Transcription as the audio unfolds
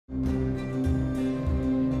Hello,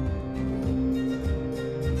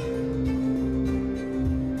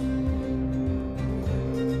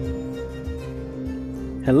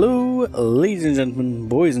 ladies and gentlemen,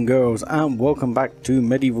 boys and girls, and welcome back to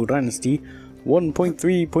Medieval Dynasty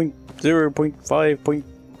 1.3.0.5.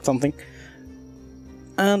 something.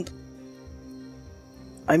 And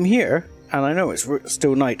I'm here, and I know it's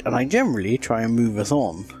still night, and I generally try and move us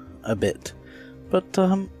on a bit. But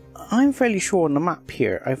I'm fairly sure on the map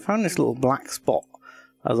here, I found this little black spot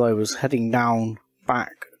as I was heading down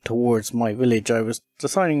back towards my village. I was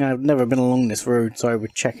deciding I've never been along this road, so I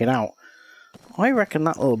would check it out. I reckon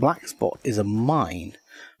that little black spot is a mine,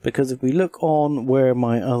 because if we look on where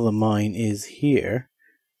my other mine is here,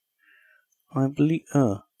 I believe,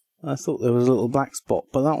 I thought there was a little black spot,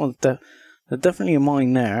 but that one's there's definitely a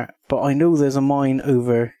mine there, but I know there's a mine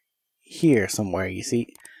over here somewhere, you see.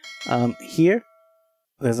 Here,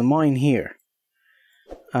 there's a mine here.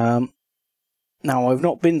 Now I've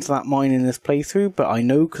not been to that mine in this playthrough, but I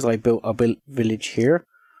know because I built a village here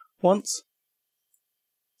once.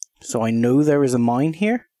 So I know there is a mine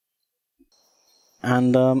here,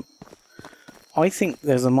 and I think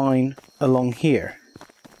there's a mine along here.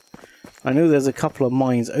 I know there's a couple of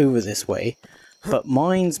mines over this way, but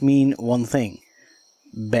mines mean one thing: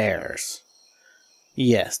 bears.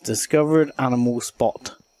 Yes, discovered animal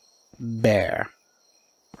spot, bear.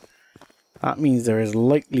 That means there is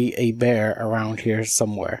likely a bear around here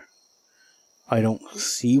somewhere. I don't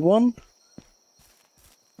see one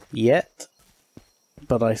yet,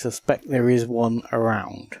 but I suspect there is one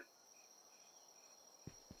around.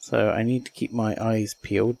 So I need to keep my eyes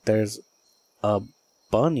peeled. There's a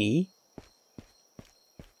bunny,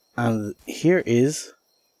 and here is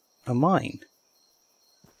a mine.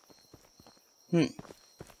 I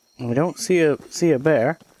don't see a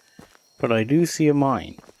bear, but I do see a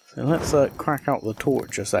mine. So let's crack out the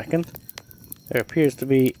torch a second. There appears to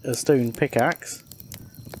be a stone pickaxe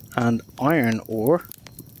and iron ore.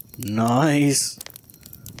 Nice.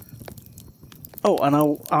 Oh, and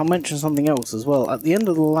I'll mention something else as well. At the end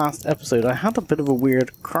of the last episode, I had a bit of a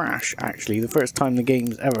weird crash, actually. The first time the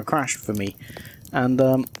game's ever crashed for me. And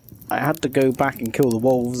I had to go back and kill the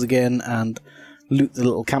wolves again and loot the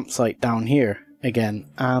little campsite down here again.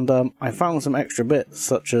 And I found some extra bits,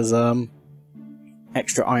 such as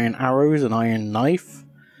extra iron arrows, an iron knife,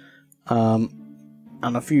 and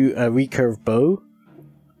a few recurve bow,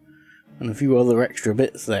 and a few other extra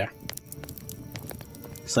bits there.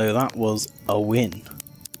 So that was a win.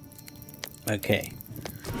 Okay.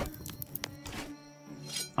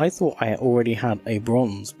 I thought I already had a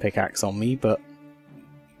bronze pickaxe on me, but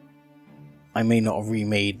I may not have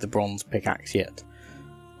remade the bronze pickaxe yet.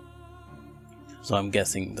 So I'm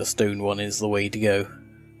guessing the stone one is the way to go.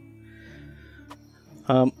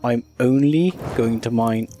 I'm only going to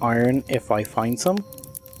mine iron if I find some.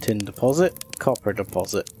 Tin deposit, copper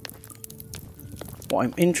deposit. What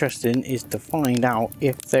I'm interested in is to find out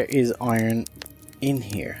if there is iron in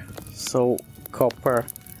here. So, copper,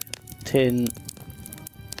 tin.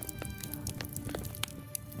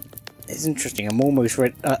 It's interesting. I'm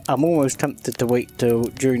almost tempted to wait till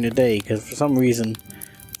during the day, because for some reason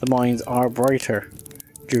the mines are brighter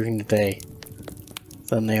during the day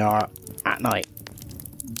than they are at night.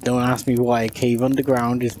 Don't ask me why a cave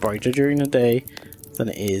underground is brighter during the day than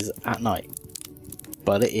it is at night,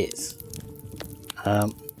 but it is.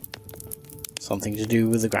 Something to do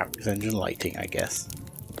with the graphics engine lighting, I guess.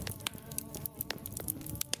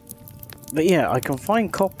 But yeah, I can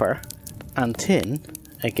find copper and tin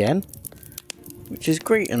again, which is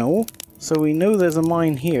great and all. So we know there's a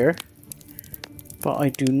mine here, but I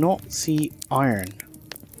do not see iron.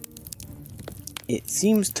 It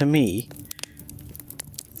seems to me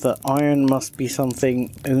that iron must be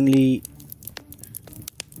something only...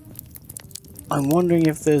 I'm wondering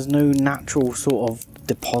if there's no natural sort of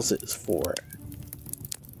deposits for it.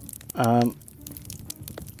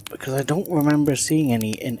 Because I don't remember seeing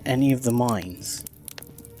any in any of the mines.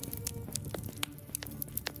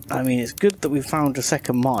 I mean, it's good that we found a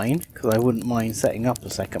second mine, because I wouldn't mind setting up a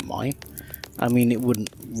second mine. I mean, it wouldn't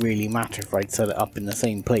really matter if I'd set it up in the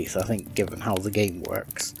same place, I think, given how the game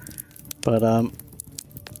works. But,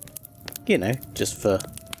 you know, just for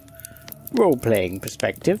role-playing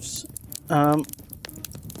perspectives,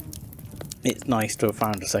 it's nice to have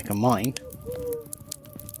found a second mine.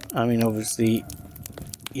 I mean, obviously,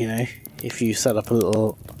 you know, if you set up a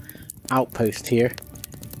little outpost here,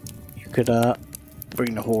 you could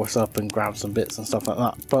bring the horse up and grab some bits and stuff like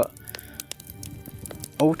that. But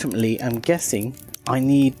ultimately, I'm guessing I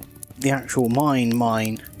need the actual mine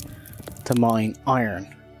to mine iron.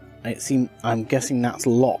 I'm guessing that's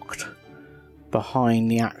locked behind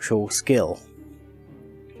the actual skill.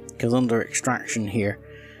 Because under extraction here,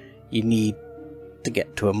 you need to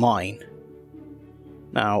get to a mine.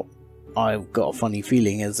 Now, I've got a funny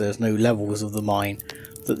feeling, as there's no levels of the mine,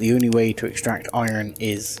 that the only way to extract iron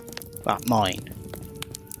is that mine.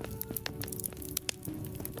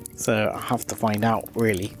 So I have to find out,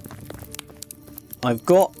 really. I've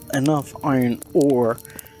got enough iron ore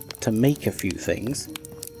to make a few things.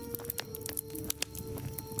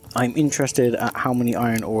 I'm interested at how many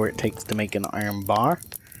iron ore it takes to make an iron bar.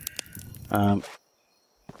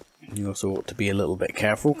 You also ought to be a little bit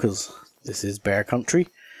careful because this is bear country.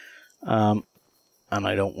 And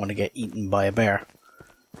I don't want to get eaten by a bear.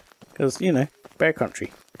 Because, you know, bear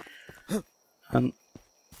country. And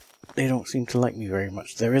they don't seem to like me very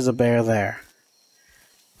much. There is a bear there.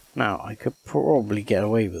 Now, I could probably get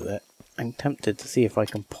away with it. I'm tempted to see if I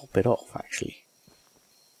can pop it off, actually.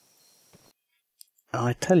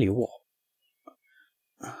 I tell you what.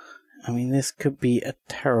 I mean, this could be a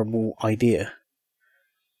terrible idea.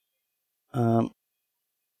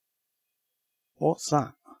 What's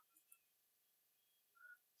that?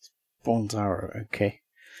 Bronze arrow, okay.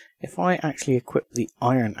 If I actually equip the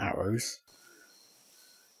iron arrows,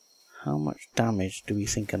 how much damage do we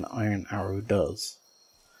think an iron arrow does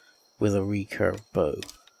with a recurve bow?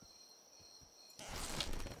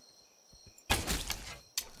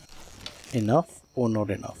 Enough or not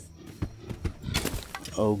enough?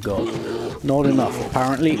 Oh god, not enough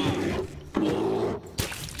apparently.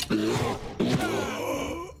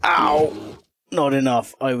 Ow! Not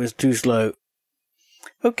enough, I was too slow.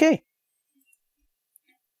 Okay.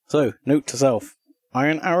 So, note to self,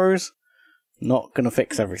 iron arrows, not gonna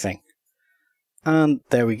fix everything. And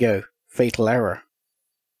there we go, fatal error.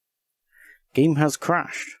 Game has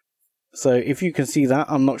crashed. So if you can see that,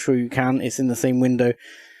 I'm not sure you can, it's in the same window.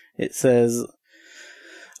 It says,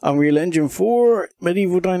 Unreal Engine 4,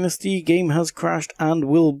 Medieval Dynasty, game has crashed and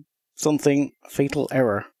will something, fatal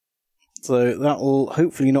error. So that'll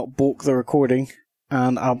hopefully not balk the recording,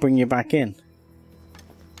 and I'll bring you back in.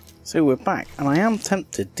 So we're back, and I am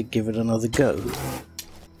tempted to give it another go.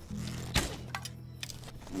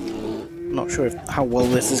 Not sure how well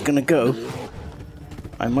this is going to go.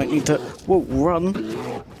 I might need to... Whoa, run!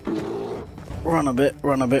 Run a bit,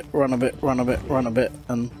 run a bit, run a bit, run a bit, run a bit,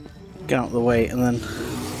 and get out of the way, and then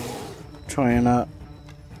try and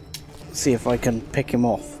see if I can pick him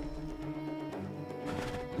off.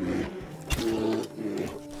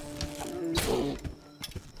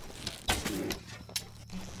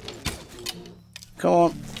 Come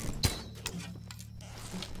on.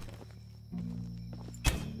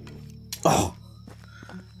 Oh!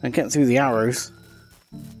 I'm getting through the arrows.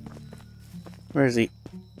 Where is he?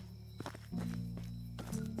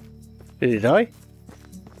 Did he die?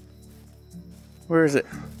 Where is it?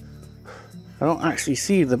 I don't actually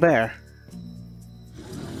see the bear.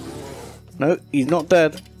 No, he's not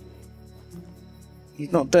dead.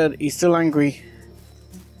 He's not dead. He's still angry.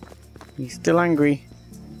 He's still angry.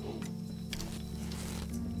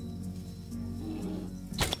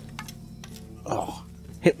 Oh,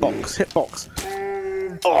 hitbox, hitbox.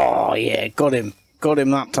 Oh yeah, got him. Got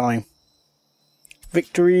him that time.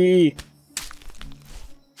 Victory!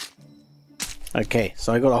 Okay,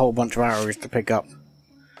 so I got a whole bunch of arrows to pick up.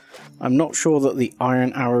 I'm not sure that the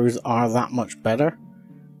iron arrows are that much better.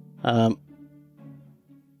 Because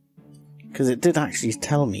it did actually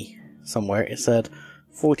tell me somewhere. It said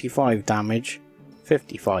 45 damage,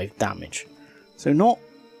 55 damage. So not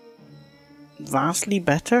vastly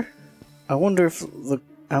better. I wonder if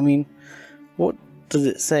I mean, what does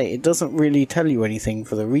it say? It doesn't really tell you anything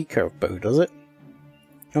for the recurve bow, does it?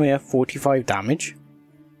 Oh yeah, 45 damage.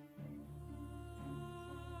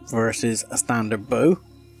 Versus a standard bow,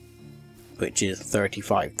 which is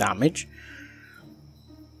 35 damage.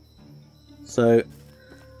 So,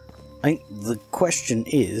 I think the question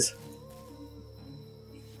is,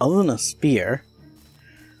 other than a spear,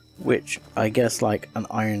 which I guess like an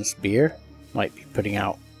iron spear might be putting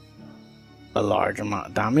out a large amount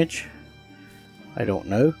of damage. I don't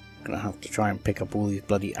know. Gonna have to try and pick up all these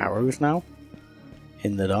bloody arrows now.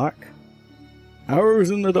 In the dark. Arrows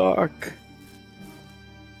in the dark!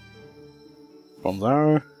 Bronze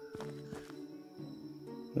arrow.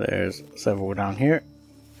 There's several down here.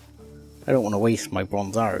 I don't want to waste my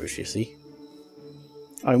bronze arrows, you see.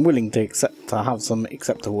 I'm willing to have some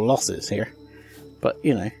acceptable losses here. But,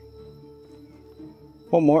 you know.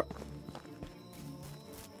 One more.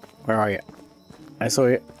 Where are you? I saw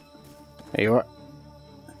you. There you are.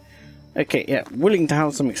 Okay, yeah, willing to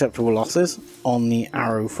have some acceptable losses on the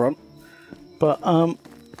arrow front. But,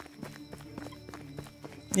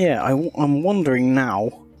 yeah, I'm wondering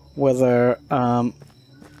now whether,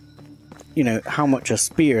 you know, how much a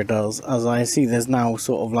spear does, as I see there's now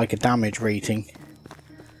sort of like a damage rating.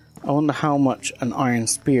 I wonder how much an iron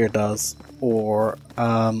spear does, or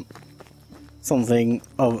something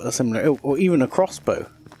of a similar ilk, or even a crossbow.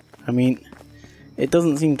 I mean, it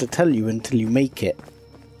doesn't seem to tell you until you make it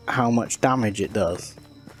how much damage it does.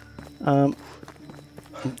 I'm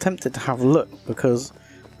tempted to have a look, because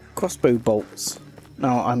crossbow bolts,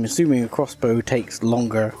 now I'm assuming a crossbow takes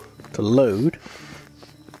longer to load.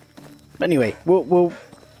 But anyway, we'll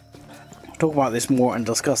talk about this more and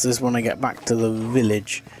discuss this when I get back to the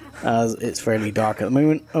village, as it's fairly dark at the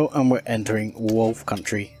moment. Oh, and we're entering wolf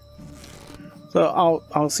country. So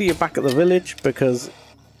I'll see you back at the village, because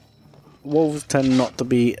wolves tend not to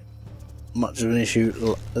be much of an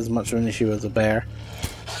issue, as much of an issue as a bear.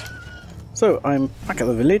 So I'm back at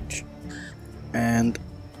the village, and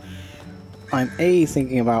I'm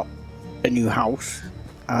thinking about a new house,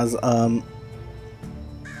 as I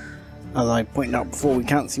pointed out before, we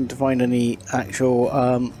can't seem to find any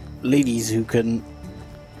actual ladies who can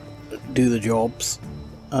do the jobs.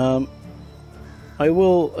 I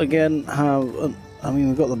will again have, I mean,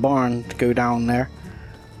 we've got the barn to go down there.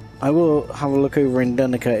 I will have a look over in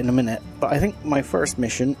Denica in a minute, but I think my first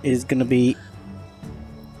mission is going to be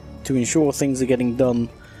to ensure things are getting done,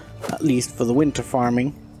 at least for the winter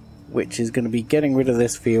farming, which is going to be getting rid of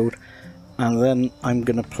this field, and then I'm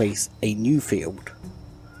going to place a new field.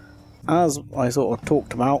 As I sort of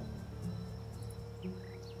talked about,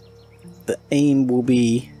 the aim will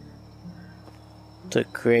be to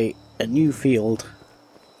create a new field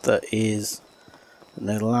that is,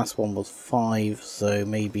 no, the last one was 5, so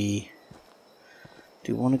maybe,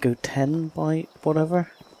 do you want to go 10 by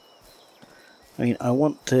whatever? I mean, I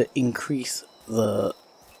want to increase the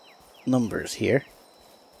numbers here,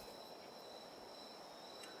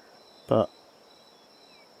 but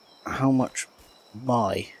how much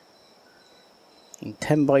by? In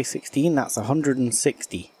 10 by 16, that's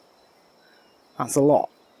 160. That's a lot.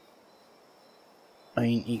 I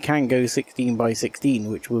mean, you can go 16 by 16,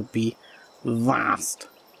 which would be vast.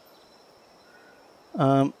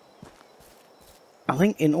 I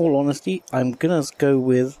think, in all honesty, I'm gonna go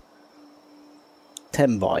with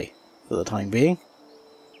 10 by for the time being,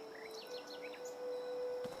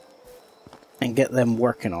 and get them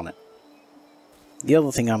working on it. The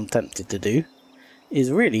other thing I'm tempted to do is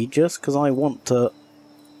really just because I want to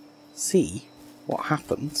see what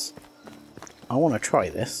happens. I want to try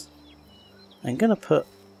this. I'm going to put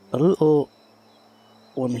a little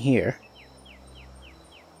one here.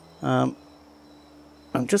 I'm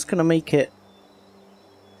just going to make it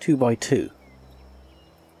 2 by 2.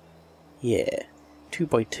 Yeah, 2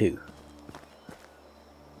 by 2.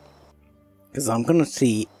 Because I'm going to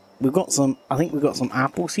see, we've got some, I think we've got some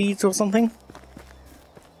apple seeds or something.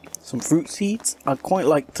 Some fruit seeds. I'd quite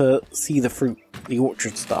like to see the fruit, the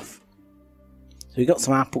orchard stuff. So we got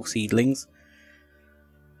some apple seedlings.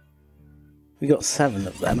 We got 7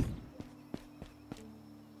 of them.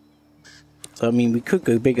 So I mean, we could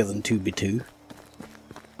go bigger than 2 by 2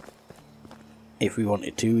 if we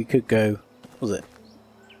wanted to. We could go, what was it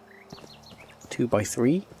 2 by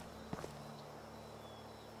 3?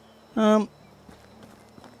 Yeah,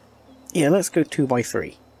 let's go 2 by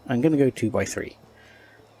 3. I'm gonna go 2 by 3.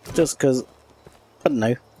 Just because, I don't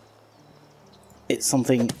know, it's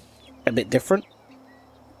something a bit different.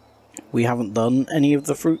 We haven't done any of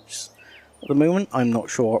the fruits at the moment. I'm not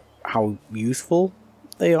sure how useful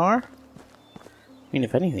they are. I mean,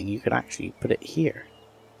 if anything, you could actually put it here.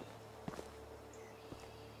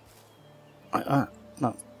 Like that.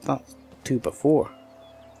 That's 2 by 4.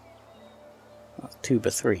 That's 2 by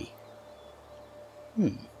 3.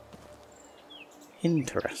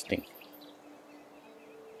 Interesting.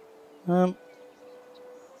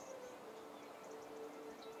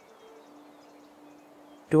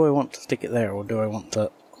 Do I want to stick it there, or do I want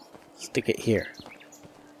to stick it here?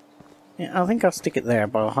 Yeah, I think I'll stick it there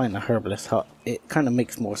behind the herbalist hut. It kind of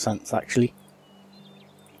makes more sense, actually.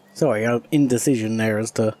 Sorry, I'm indecision there as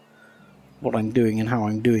to what I'm doing and how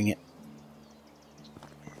I'm doing it.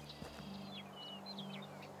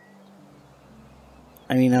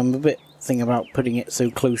 I mean, I'm a bit thinking about putting it so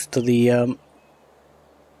close to the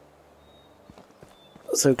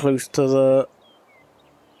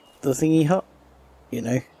the thingy hut, you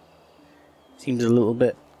know. Seems a little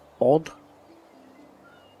bit odd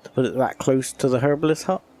to put it that close to the herbalist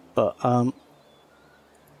hut, but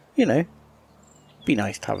you know, be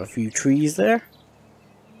nice to have a few trees there,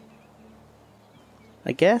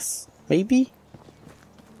 I guess. Maybe.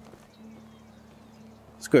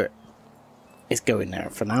 Screw it, it's going there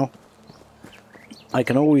for now. I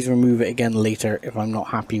can always remove it again later if I'm not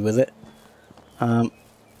happy with it. I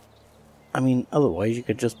mean, otherwise you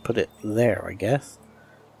could just put it there, I guess.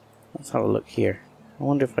 Let's have a look here. I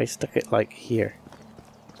wonder if I stuck it like here.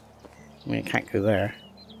 I mean, it can't go there.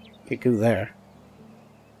 It could go there.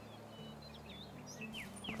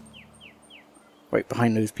 Right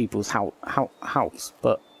behind those people's house,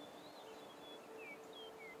 but...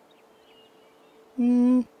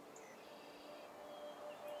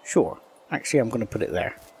 Sure. Actually, I'm going to put it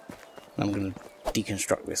there. I'm going to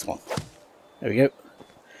deconstruct this one. There we go.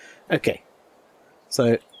 Okay.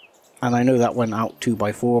 So, and I know that went out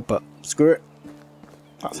 2x4, but screw it.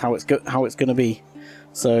 That's how it's going to be.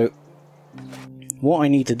 So, what I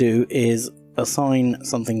need to do is assign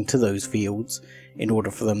something to those fields in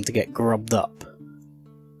order for them to get grubbed up.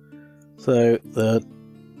 So, the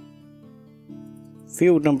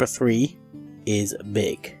field number 3 is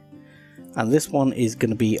big. And this one is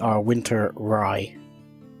going to be our winter rye.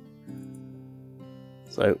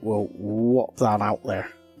 So we'll whop that out there.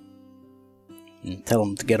 And tell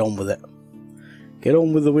them to get on with it. Get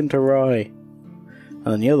on with the winter rye. And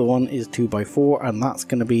then the other one is 2x4, and that's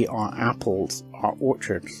going to be our apples, our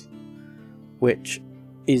orchards. Which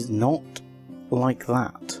is not like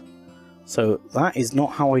that. So that is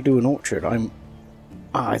not how I do an orchard.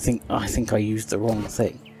 I think I used the wrong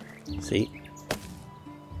thing. See?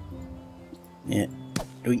 Yeah,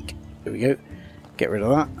 doink. There we go. Get rid of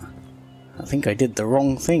that. I think I did the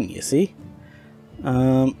wrong thing, you see?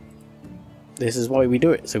 This is why we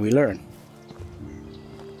do it, so we learn.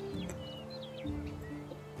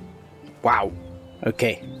 Wow.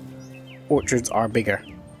 Okay. Orchards are bigger.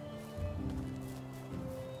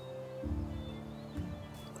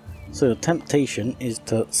 So the temptation is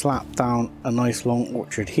to slap down a nice long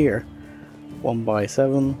orchard here.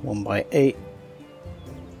 1x7, 1x8.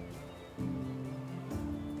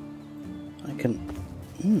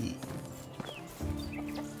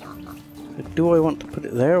 Do I want to put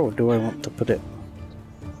it there, or do I want to put it...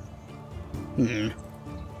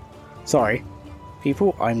 Sorry,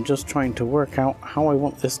 people, I'm just trying to work out how I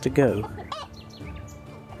want this to go.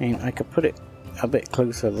 I mean, I could put it a bit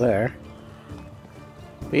closer there.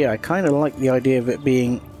 But yeah, I kind of like the idea of it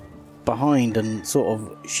being behind and sort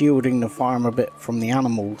of shielding the farm a bit from the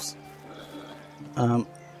animals.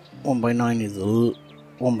 1x9 is the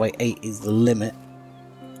 1x8 is the limit.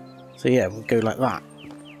 So yeah, we'll go like that.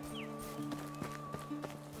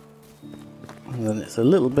 And then it's a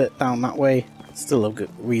little bit down that way. Still a good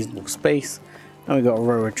reasonable space. And we've got a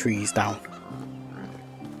row of trees down.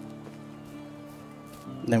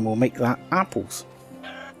 And then we'll make that apples.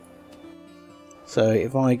 So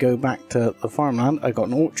if I go back to the farmland, I got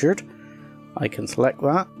an orchard. I can select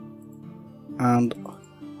that. And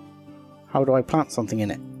how do I plant something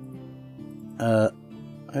in it?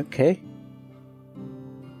 Okay.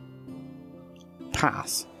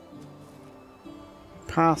 Pass.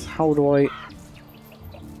 Pass, how do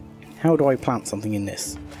I plant something in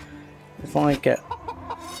this? If I get...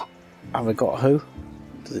 Have I got a hoe?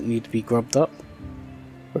 Does it need to be grubbed up?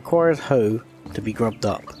 Requires hoe to be grubbed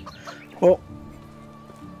up. Well,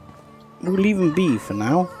 we'll leave them be for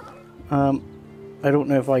now. I don't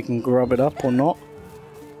know if I can grub it up or not.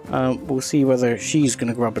 We'll see whether she's going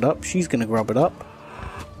to grub it up. She's going to grub it up.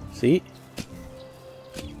 See?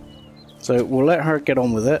 So we'll let her get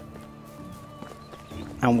on with it.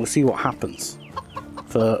 And we'll see what happens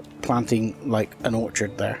for planting like an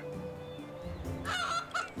orchard there.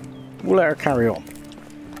 We'll let her carry on.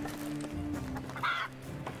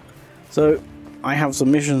 So I have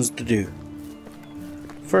some missions to do.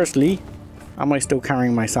 Firstly, am I still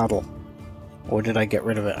carrying my saddle? Or did I get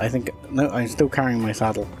rid of it? I think... No, I'm still carrying my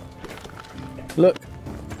saddle. Look!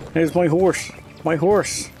 There's my horse! My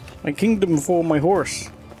horse! My kingdom for my horse!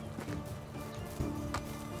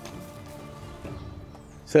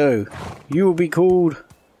 So, you will be called...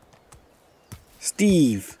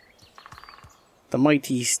 Steve. The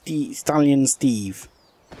mighty Stallion Steve.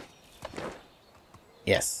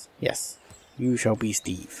 Yes, yes. You shall be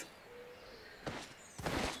Steve.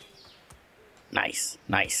 Nice,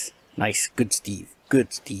 nice. Nice, good Steve,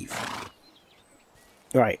 good Steve.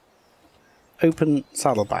 Right. Open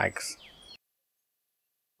saddlebags.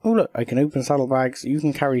 Oh look, I can open saddlebags. You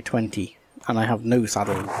can carry 20. And I have no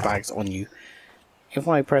saddlebags on you. If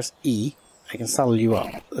I press E, I can saddle you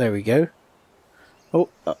up. There we go. Oh,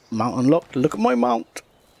 mount unlocked. Look at my mount.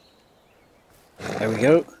 There we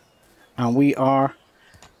go. And we are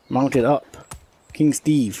mounted up. King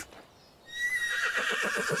Steve.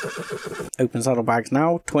 Open saddlebags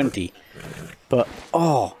now, 20. But,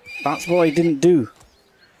 oh, that's what I didn't do.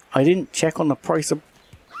 I didn't check on the price of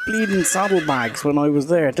bleeding saddlebags when I was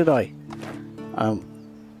there, did I?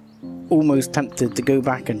 Almost tempted to go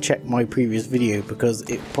back and check my previous video because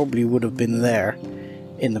it probably would have been there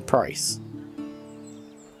in the price.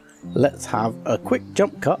 Let's have a quick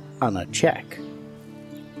jump cut and a check.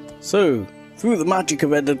 So, through the magic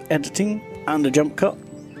of editing and a jump cut,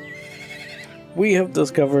 we have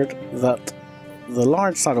discovered that the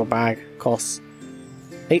large saddlebag costs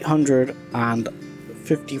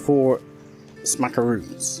 854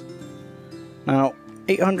 smackaroons. Now,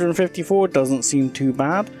 854 doesn't seem too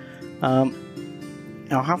bad. I'll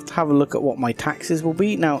have to have a look at what my taxes will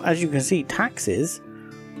be. Now, as you can see, taxes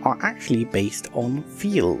are actually based on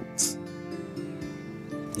fields.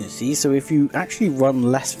 You see, so if you actually run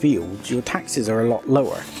less fields, your taxes are a lot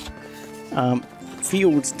lower.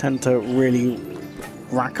 Fields tend to really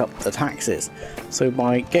rack up the taxes. So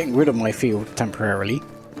by getting rid of my field temporarily,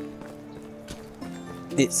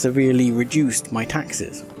 it severely reduced my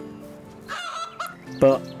taxes.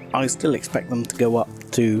 But I still expect them to go up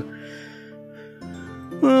to,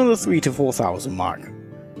 well, the 3,000 to 4,000 mark.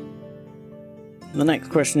 The next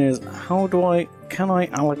question is, can I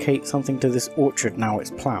allocate something to this orchard now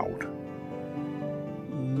it's ploughed?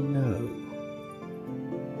 No.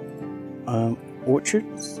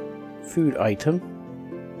 Orchards? Food item.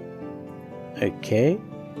 Okay.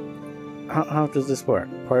 How does this work?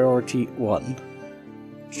 Priority 1.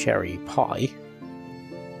 Cherry pie.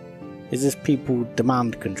 Is this people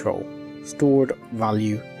demand control? Stored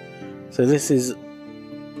value. So this is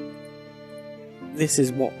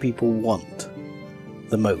what people want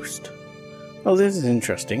the most. Oh, this is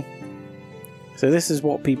interesting. So this is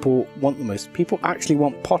what people want the most. People actually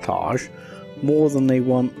want potage more than they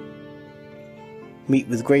want meat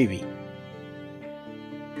with gravy.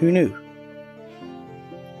 Who knew?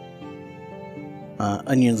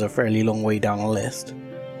 Onions are a fairly long way down the list.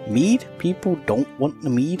 Mead? People don't want the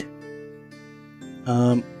mead.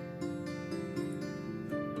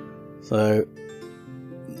 So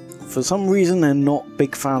for some reason they're not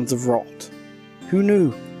big fans of rot. Who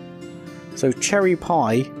knew? So cherry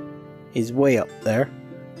pie is way up there.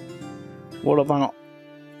 What about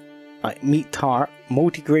like meat tart,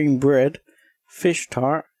 multigrain bread, fish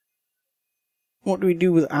tart? What do we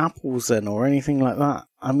do with apples then, or anything like that?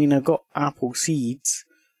 I mean, I've got apple seeds.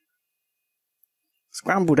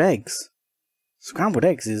 Scrambled eggs. Scrambled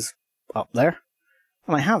eggs is up there.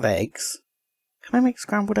 And I have eggs. Can I make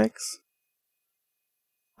scrambled eggs?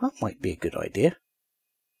 That might be a good idea.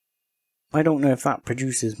 I don't know if that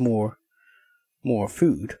produces more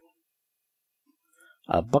food.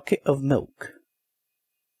 A bucket of milk.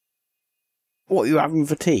 What are you having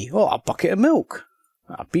for tea? Oh, a bucket of milk.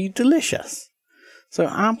 That'd be delicious. So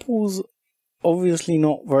apples, obviously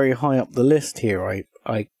not very high up the list here. I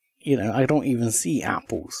don't even see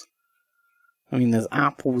apples. I mean, there's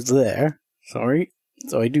apples there. Sorry.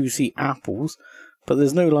 So I do see apples, but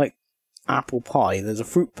there's no like apple pie. There's a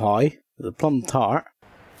fruit pie. There's a plum tart.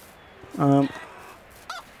 So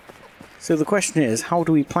the question is, how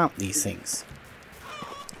do we plant these things?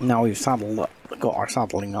 Now we've got our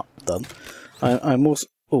saddling up done. I'm also...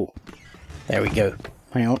 Oh, there we go.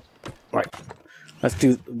 Hang on. Right. Let's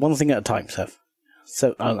do one thing at a time, Seth.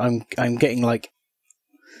 So I'm getting like...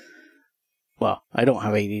 Well, I don't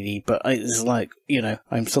have ADD, but it's like,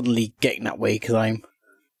 I'm suddenly getting that way because I'm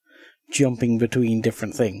jumping between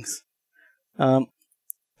different things.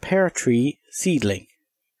 Pear tree seedling.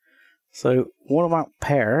 So, what about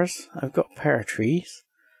pears? I've got pear trees.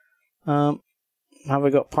 Have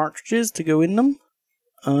I got partridges to go in them?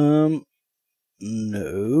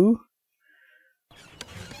 No.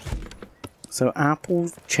 So,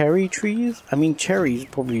 apples, cherry trees? I mean, cherries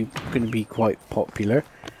probably going to be quite popular.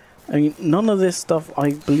 I mean, none of this stuff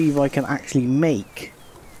I believe I can actually make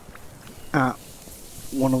at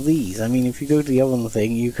one of these. I mean, if you go to the other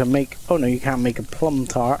thing, you can make... Oh no, you can't make a plum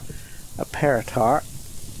tart, a pear tart.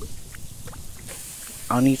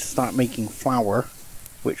 I'll need to start making flour,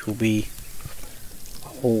 which will be a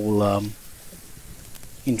whole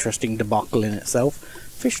interesting debacle in itself.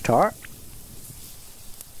 Fish tart.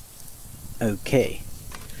 Okay.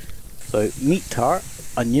 So, meat tart,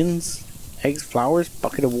 onions, eggs, flowers,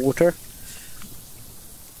 bucket of water.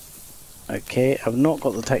 Okay, I've not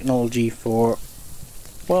got the technology for,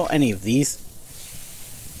 well, any of these.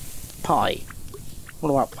 Pie. What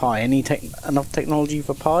about pie? Enough technology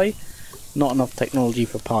for pie? Not enough technology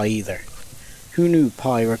for pie either. Who knew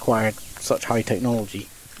pie required such high technology?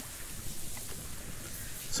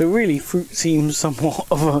 So really, fruit seems somewhat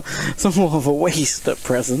of a waste at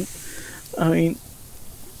present. I mean,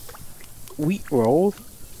 wheat roll.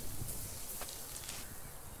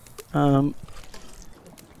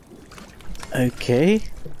 Okay.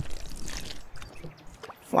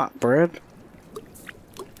 Flatbread.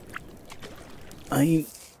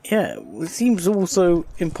 Yeah, it seems also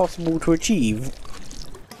impossible to achieve.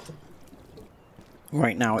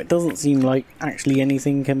 Right now, it doesn't seem like actually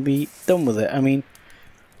anything can be done with it. I mean,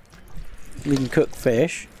 we can cook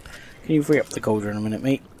fish. Can you free up the cauldron a minute,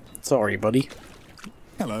 mate? Sorry, buddy.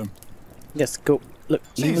 Hello. Yes, go. Look,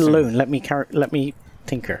 leave it alone. Let me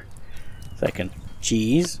tinker. Second.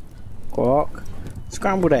 Cheese. Quark.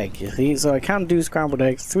 Scrambled egg, you see? So I can do scrambled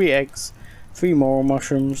eggs, 3 eggs, 3 morel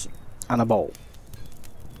mushrooms, and a bowl.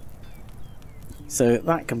 So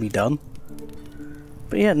that can be done.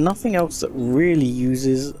 But yeah, nothing else that really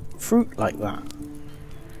uses fruit like that.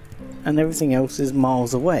 And everything else is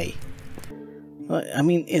miles away. I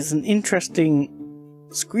mean, it's an interesting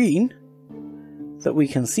screen that we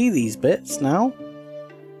can see these bits now.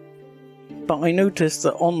 But I noticed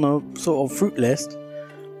that on the sort of fruit list,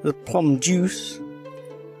 the plum juice,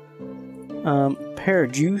 pear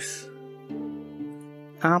juice,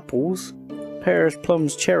 apples, pears,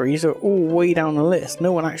 plums, cherries are all way down the list.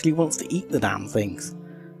 No one actually wants to eat the damn things.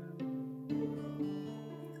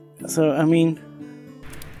 So, I mean,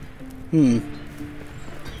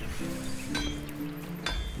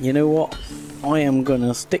 you know what? I am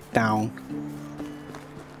gonna stick down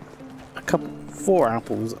a couple, 4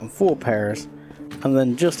 apples and 4 pears, and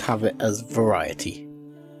then just have it as variety.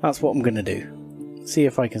 That's what I'm gonna do. See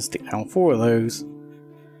if I can stick down 4 of those,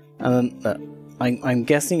 and then I'm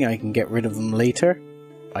guessing I can get rid of them later.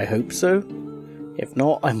 I hope so. If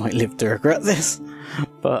not, I might live to regret this.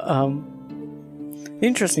 But the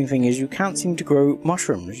interesting thing is you can't seem to grow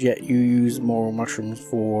mushrooms, yet you use morel mushrooms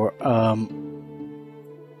for oh,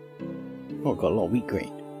 I've got a lot of wheat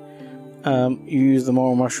grain. You use the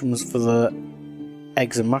morel mushrooms for the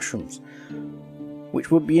eggs and mushrooms, which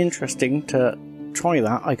would be interesting to try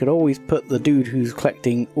that. I could always put the dude who's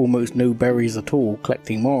collecting almost no berries at all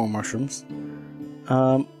collecting morel mushrooms.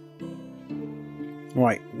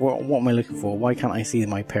 Right, what am I looking for? Why can't I see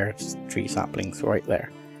my pear tree saplings right there?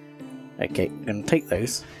 Okay, I'm going to take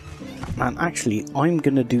those, and actually I'm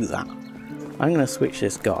going to do that. I'm going to switch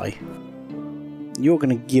this guy. You're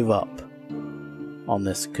going to give up on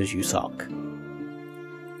this because you suck.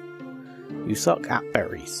 You suck at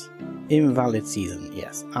berries. Invalid season,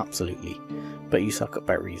 yes, absolutely. But you suck at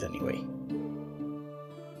berries anyway.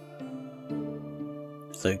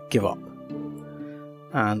 So give up.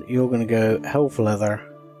 And you're going to go hell for leather.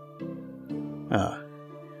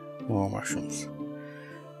 More mushrooms.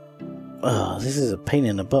 This is a pain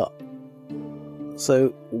in the butt.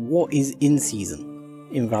 So what is in season?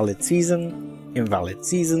 Invalid season. Invalid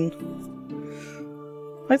season.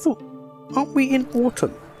 I thought, aren't we in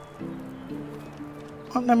autumn?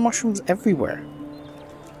 Aren't there mushrooms everywhere?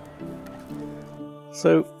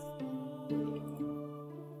 So,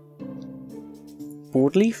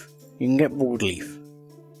 broadleaf? You can get broadleaf.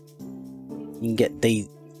 You can get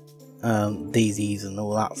daisies and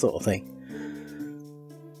all that sort of thing.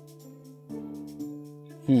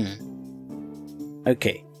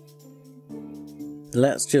 Okay.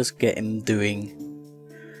 Let's just get him doing...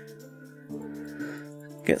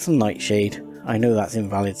 Get some nightshade. I know that's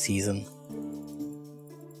invalid season.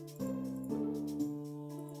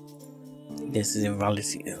 This is invalid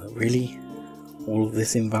season. Really? All of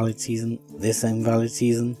this invalid season? This invalid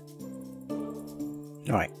season?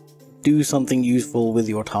 Alright. Do something useful with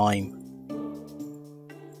your time.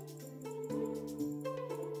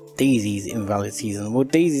 Daisy's invalid season. Well,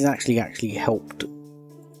 Daisy's actually helped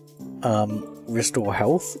restore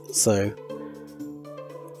health, so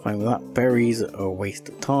fine with that. Berries are a waste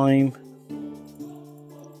of time.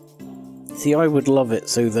 See, I would love it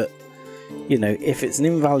so that, you know, if it's an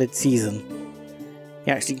invalid season, he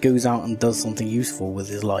actually goes out and does something useful with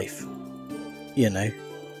his life. You know.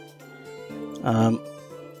 I'm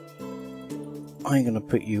going to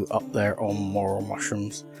put you up there on morel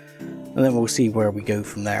mushrooms, and then we'll see where we go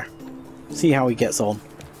from there. See how he gets on.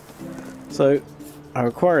 So, I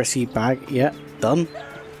require a seed bag. Yeah, done.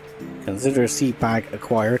 Consider a seed bag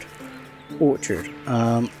acquired. Orchard.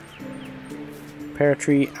 Pear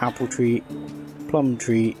tree, apple tree, plum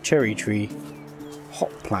tree, cherry tree,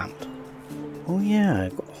 hop plant. Oh yeah,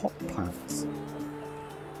 I've got hop plants.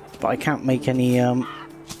 But I can't make any,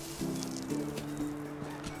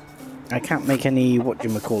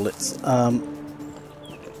 whatchamacallits,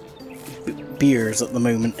 beers at the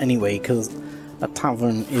moment anyway, because a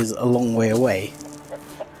tavern is a long way away.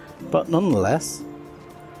 But nonetheless,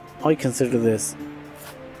 I consider this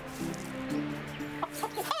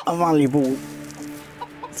a valuable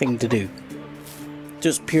thing to do.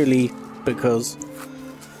 Just purely because,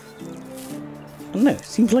 I don't know,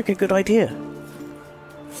 seems like a good idea.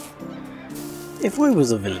 If I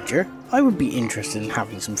was a villager, I would be interested in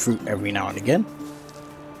having some fruit every now and again.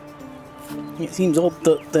 It seems odd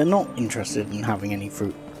that they're not interested in having any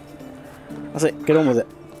fruit. That's it, get on with it.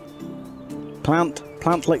 Plant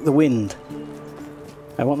like the wind.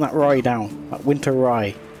 I want that rye down, that winter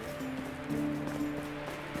rye.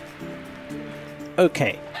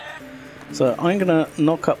 Okay, so I'm gonna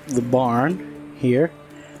knock up the barn here,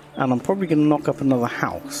 and I'm probably gonna knock up another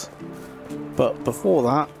house. But before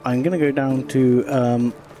that, I'm gonna go down to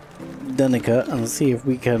Danica and see if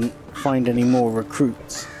we can find any more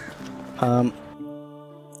recruits.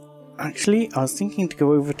 Actually, I was thinking to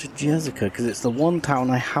go over to Jessica because it's the one town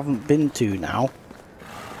I haven't been to now.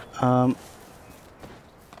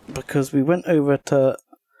 Because we went over to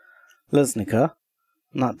Lesnica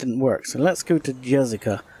and that didn't work. So let's go to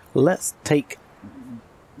Jessica. Let's take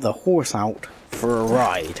the horse out for a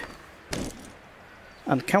ride.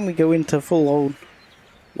 And can we go into full on...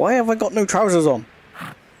 Why have I got no trousers on?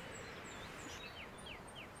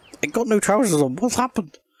 I got no trousers on. What's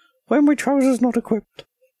happened? Why are my trousers not equipped?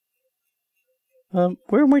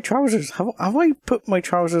 Where are my trousers? Have I put my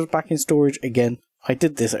trousers back in storage again? I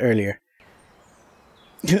did this earlier.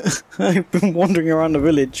 I've been wandering around the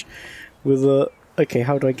village with a... Okay,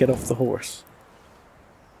 how do I get off the horse?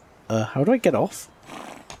 How do I get off?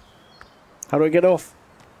 How do I get off?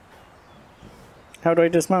 How do I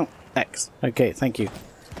dismount? X. Okay, thank you.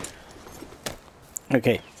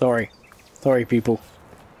 Okay, sorry. Sorry, people.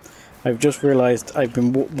 I've just realised I've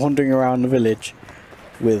been wandering around the village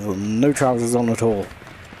with no trousers on at all.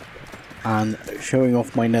 And showing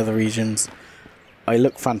off my nether regions. I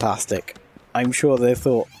look fantastic. I'm sure they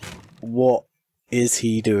thought, what is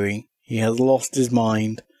he doing? He has lost his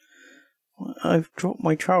mind. I've dropped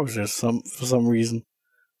my trousers for some reason.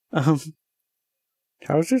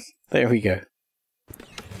 Trousers? There we go.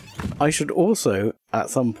 I should also, at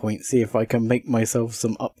some point, see if I can make myself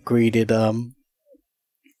some upgraded,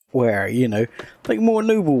 wear, you know, like more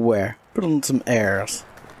noble wear. Put on some airs.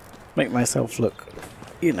 Make myself look,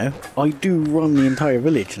 you know, I do run the entire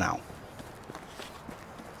village now.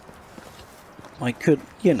 I could,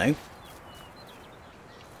 you know,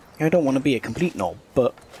 I don't want to be a complete knob,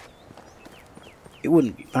 but it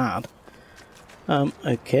wouldn't be bad.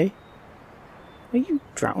 Okay. Are you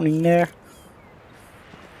drowning there?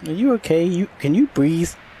 Are you okay? Can you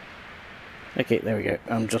breathe? Okay, there we go.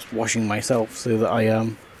 I'm just washing myself so that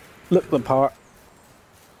I look the part.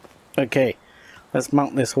 Okay, let's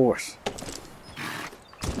mount this horse.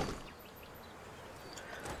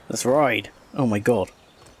 Let's ride. Oh my god.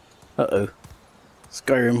 Uh-oh.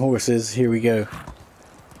 Skyrim horses, here we go.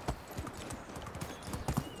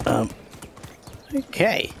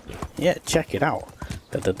 Okay. Yeah, check it out.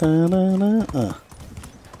 Da -da -da -da -da.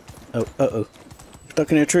 Oh, uh-oh.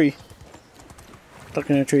 Stuck in a tree. Stuck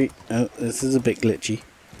in a tree. Oh, this is a bit glitchy.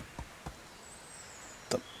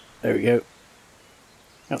 There we go.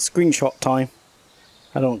 That's screenshot time.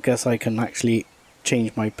 I don't guess I can actually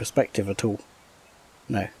change my perspective at all.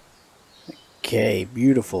 No. Okay,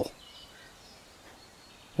 beautiful.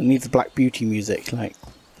 I need the Black Beauty music, like.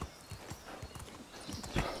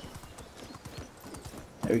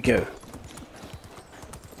 There we go.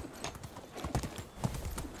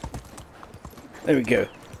 There we go.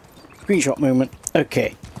 Screenshot moment.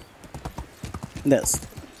 Okay. Let's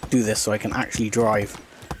do this so I can actually drive.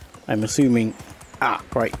 I'm assuming... Ah,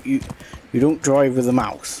 right. You don't drive with the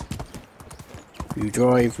mouse. You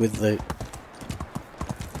drive with the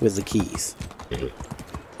keys.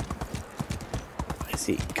 I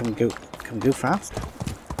see. Can we go fast?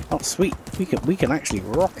 Oh, sweet. We can actually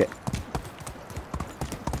rock it.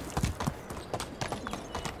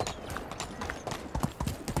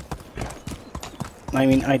 I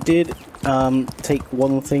mean, I did take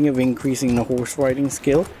one thing of increasing the horse riding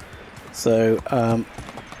skill, so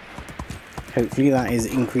hopefully that is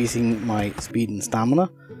increasing my speed and stamina,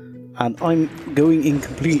 and I'm going in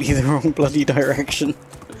completely the wrong bloody direction.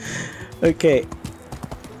 Okay,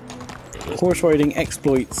 horse riding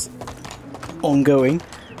exploits ongoing,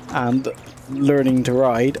 and learning to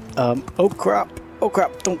ride. Oh crap,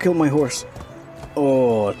 don't kill my horse.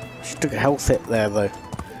 Oh, she took a health hit there though.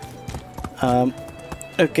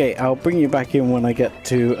 Okay, I'll bring you back in when I get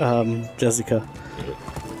to Jessica.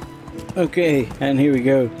 Okay, and here we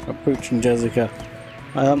go, approaching Jessica.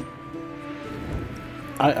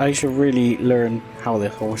 I should really learn how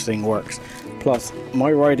this horse thing works. Plus,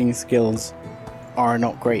 my riding skills are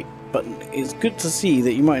not great, but it's good to see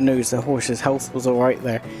that you might notice the horse's health was alright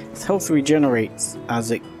there. Its health regenerates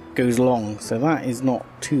as it goes along, so that is not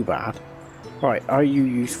too bad. Right, are you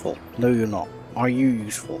useful? No, you're not. Are you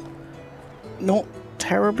useful? Not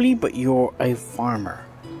terribly, but you're a farmer,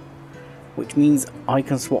 which means I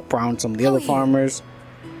can swap around some of the other farmers,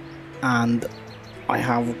 and I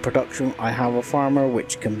have a farmer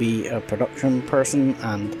which can be a production person,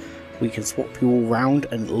 and we can swap people around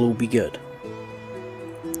and it'll all be good.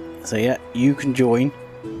 So yeah, you can join,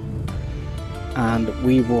 and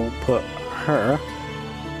we will put her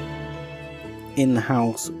in the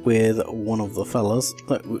house with one of the fellas.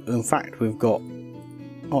 Look, in fact we've got,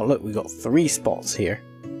 oh look, we've got 3 spots here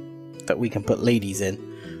that we can put ladies in.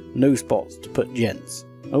 No spots to put gents.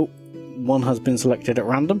 Oh, one has been selected at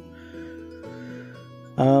random.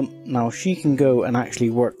 Now she can go and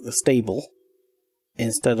actually work the stable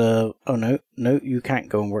instead of, oh no, you can't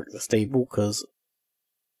go and work the stable because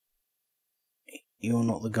you're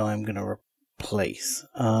not the guy I'm going to replace.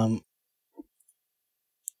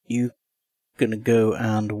 You're going to go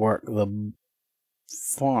and work the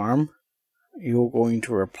farm. You're going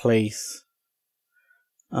to replace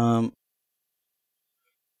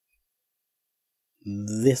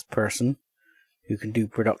this person who can do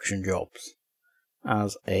production jobs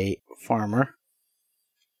as a farmer,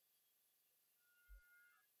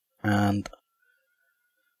 and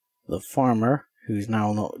the farmer, who's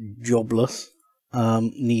now not jobless,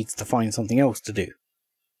 needs to find something else to do,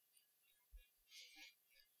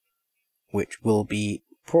 which will be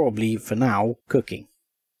probably for now cooking.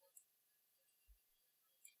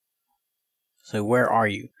 So where are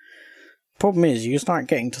you? Problem is, you start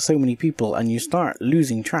getting to so many people and you start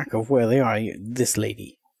losing track of where they are. This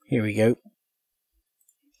lady, here we go.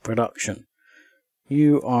 Production.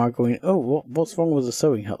 You are going, oh, what's wrong with the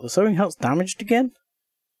sewing hut? The sewing hut's damaged again?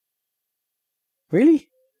 Really?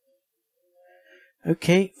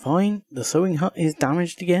 Okay, fine. The sewing hut is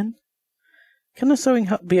damaged again. Can the sewing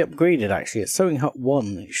hut be upgraded actually? It's sewing hut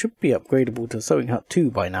 1. It should be upgradable to sewing hut 2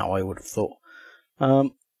 by now, I would have thought.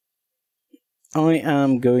 I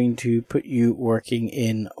am going to put you working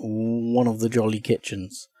in one of the jolly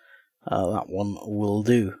kitchens. That one will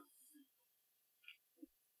do.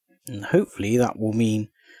 And hopefully that will mean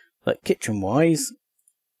that kitchen-wise,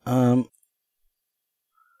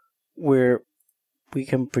 we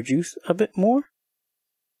can produce a bit more.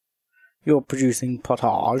 You're producing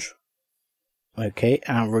potage. Okay,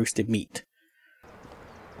 and roasted meat.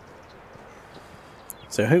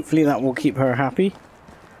 So hopefully that will keep her happy.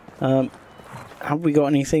 Have we got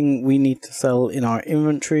anything we need to sell in our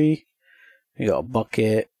inventory? We got a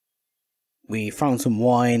bucket. We found some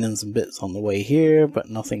wine and some bits on the way here, but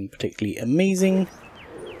nothing particularly amazing.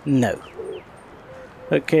 No.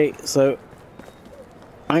 Okay, so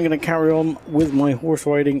I'm going to carry on with my horse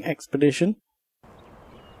riding expedition.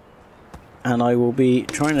 And I will be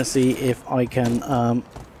trying to see if I can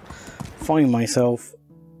find myself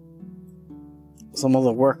some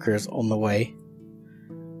other workers on the way.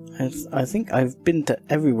 I think I've been to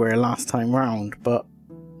everywhere last time round, but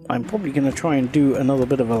I'm probably going to try and do another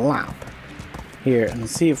bit of a lap here and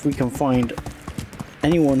see if we can find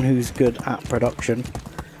anyone who's good at production.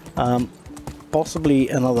 Possibly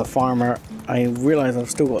another farmer. I realise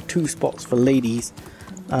I've still got 2 spots for ladies.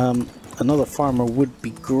 Another farmer would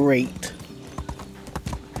be great,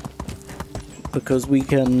 because we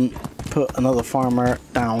can put another farmer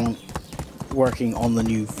down working on the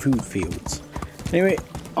new food fields. Anyway,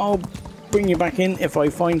 I'll bring you back in if I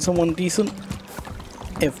find someone decent.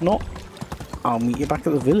 If not, I'll meet you back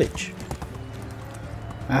at the village.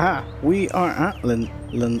 Aha, we are at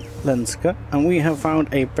Lenska, and we have found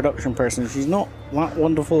a production person. She's not that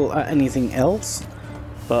wonderful at anything else,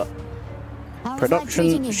 but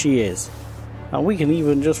production she is. And we can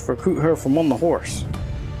even just recruit her from on the horse.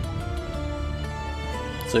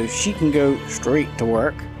 So she can go straight to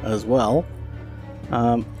work as well.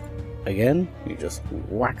 Again, you just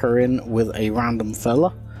whack her in with a random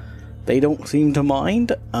fella. They don't seem to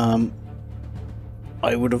mind.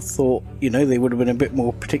 I would have thought, you know, they would have been a bit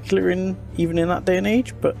more particular even in that day and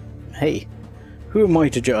age, but hey, who am I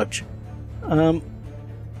to judge? And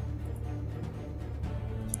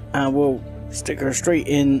we'll stick her straight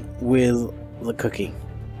in with the cooking.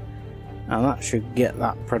 And that should get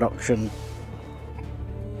that production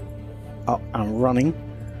up and running.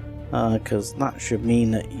 Because that should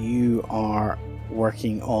mean that you are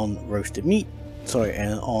working on roasted meat,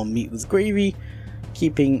 on meat with gravy,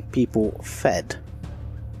 keeping people fed.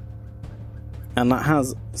 And that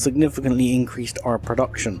has significantly increased our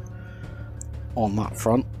production on that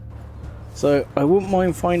front. So I wouldn't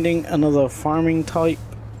mind finding another farming type,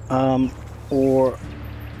 or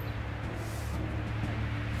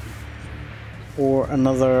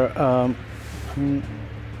another,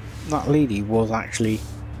 that lady was actually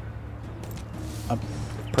a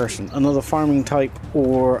person, another farming type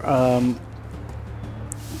or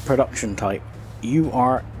production type. You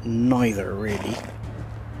are neither really.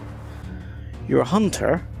 You're a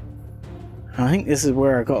hunter. I think this is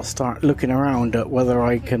where I got to start looking around at whether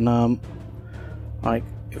I can, like,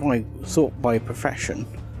 if I sort by profession,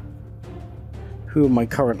 who are my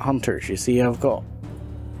current hunters? You see, I've got,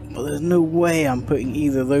 but there's no way I'm putting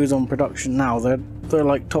either of those on production now. They're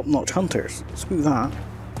like top-notch hunters. Screw that.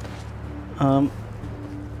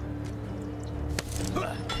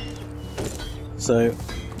 So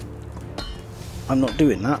I'm not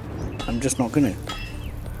doing that. I'm just not gonna.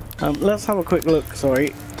 Let's have a quick look.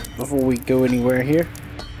 Sorry, before we go anywhere here.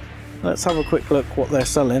 Let's have a quick look what they're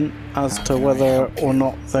selling as to whether or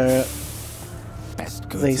not they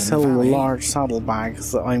sell the large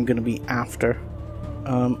saddlebags that I'm going to be after.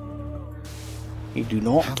 You do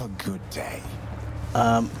not. Have a good day.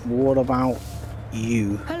 What about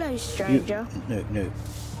you? Hello, stranger. No.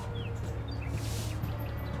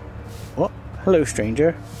 What? Hello,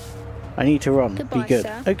 stranger. I need to run. Goodbye, be good.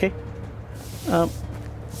 sir. Okay.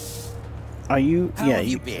 Are you? How Yeah, have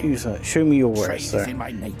you been? show me your wares, Trade sir. is in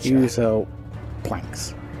my nature. You sell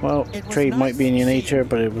planks. Well, It was trade nice might be in your to see nature, you.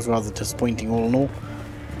 but it was rather disappointing all in all.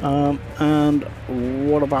 And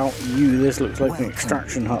what about you? This looks like an Welcome.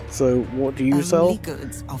 extraction hut. So what do you Only sell?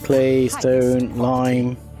 goods of Clay, the highest stone, quality.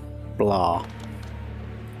 lime, blah.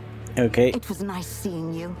 Okay, It was nice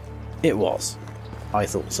seeing you. it was. I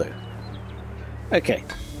thought so. Okay.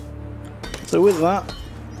 So with that,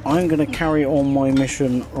 I'm going to carry on my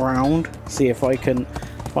mission round, see if I can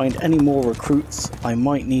find any more recruits. I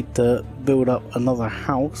might need to build up another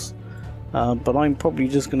house, but I'm probably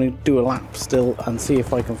just going to do a lap still and see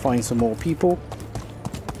if I can find some more people.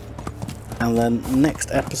 And then next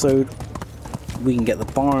episode, we can get the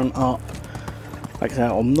barn up. Like I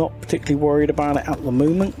said, I'm not particularly worried about it at the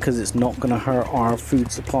moment because it's not going to hurt our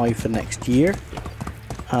food supply for next year.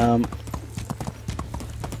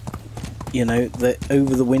 You know,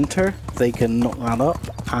 over the winter they can knock that up,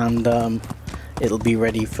 and it'll be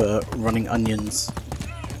ready for running onions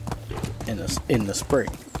in the spring.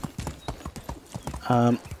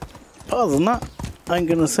 But other than that, I'm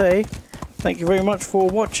gonna say thank you very much for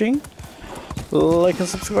watching. Like and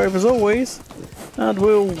subscribe as always, and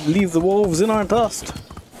we'll leave the wolves in our dust.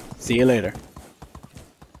 See you later.